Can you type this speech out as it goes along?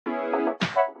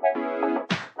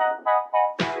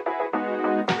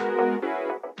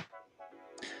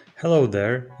Hello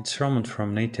there, it's Roman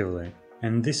from Natively,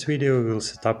 and in this video we will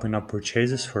set up in-app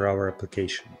purchases for our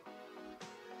application.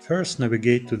 First,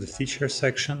 navigate to the Features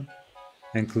section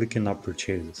and click in-app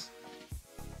purchases.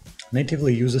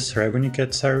 Natively uses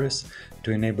RevenueCat service to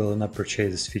enable in-app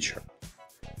purchases feature.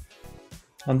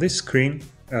 On this screen,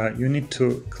 you need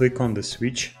to click on the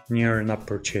switch near in-app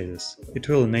purchases. It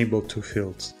will enable two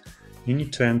fields. You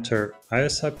need to enter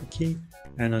iOS API key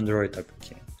and Android API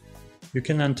key. You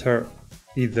can enter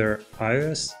either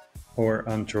iOS or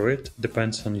Android,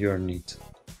 depends on your need.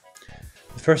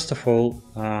 First of all,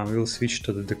 we'll switch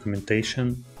to the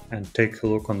documentation and take a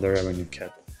look on the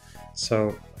RevenueCat.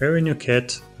 So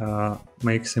RevenueCat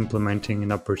makes implementing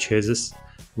in-app purchases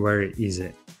very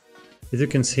easy. As you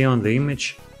can see on the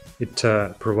image, it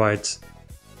provides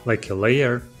like a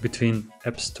layer between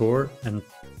App Store and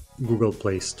Google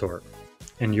Play Store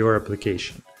and your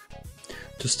application.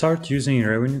 To start using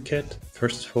RevenueCat,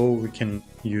 first of all, we can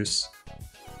use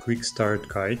Quick Start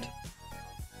Guide.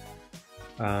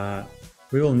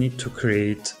 We will need to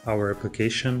create our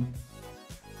application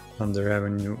on the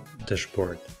Revenue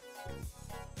dashboard.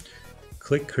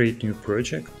 Click Create New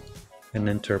Project and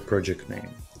enter project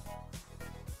name.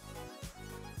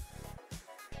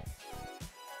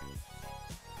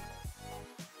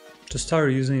 To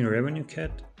start using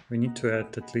RevenueCat, we need to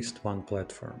add at least one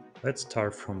platform. Let's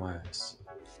start from iOS.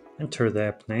 Enter the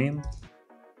app name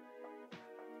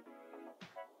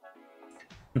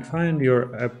and find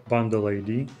your app bundle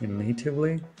ID in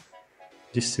Natively,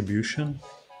 Distribution,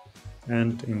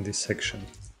 and in this section.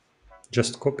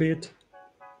 Just copy it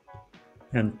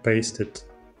and paste it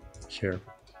here.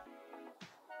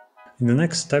 In the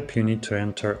next step, you need to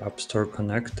enter App Store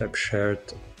Connect App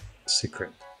Shared Secret.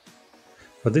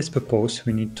 For this purpose,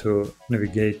 we need to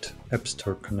navigate App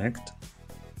Store Connect,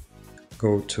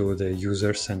 go to the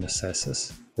Users and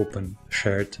Accesses, open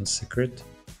Shared and Secret,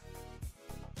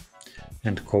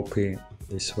 and copy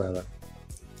this value.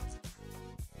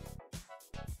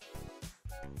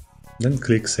 Then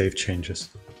click Save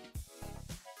Changes.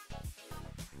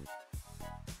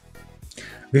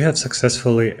 We have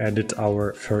successfully added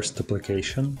our first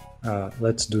application.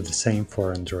 Let's do the same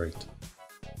for Android.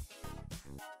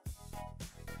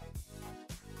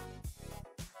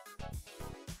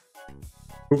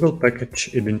 Google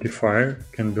Package Identifier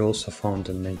can be also found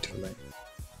in Natively.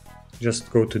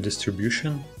 Just go to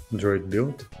Distribution, Android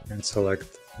Build, and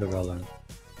select the value.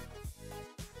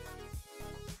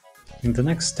 In the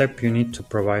next step, you need to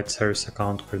provide service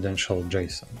account credential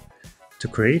JSON. To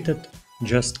create it,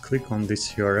 just click on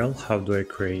this URL, how do I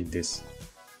create this?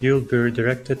 You will be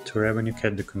redirected to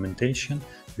RevenueCat documentation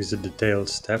with a detailed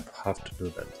step how to do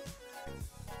that.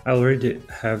 I already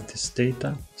have this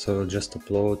data, so I'll just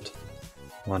upload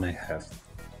one I have.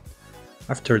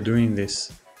 After doing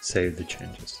this, save the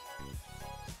changes.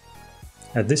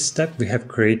 At this step, we have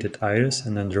created iOS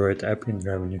and Android app in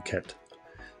RevenueCat.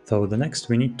 So the next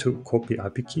we need to copy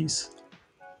API keys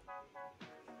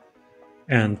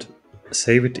and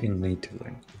save it in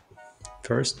Natively.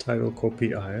 First, I will copy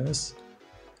iOS,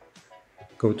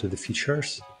 go to the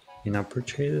Features, in-app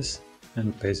purchases,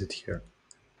 and paste it here.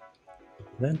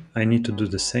 Then I need to do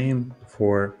the same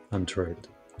for Android.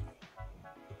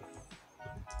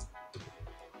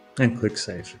 And click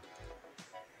Save.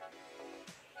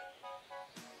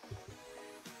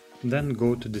 Then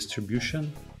go to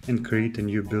Distribution and create a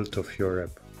new build of your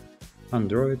app,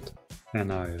 Android and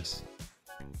iOS.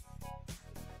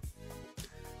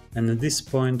 And at this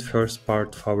point, first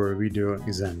part of our video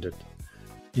is ended.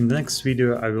 In the next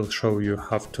video, I will show you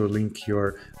how to link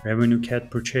your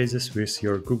RevenueCat purchases with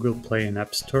your Google Play and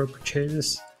App Store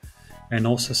purchases, and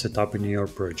also set up in your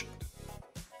project.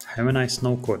 Have a nice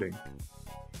no coding!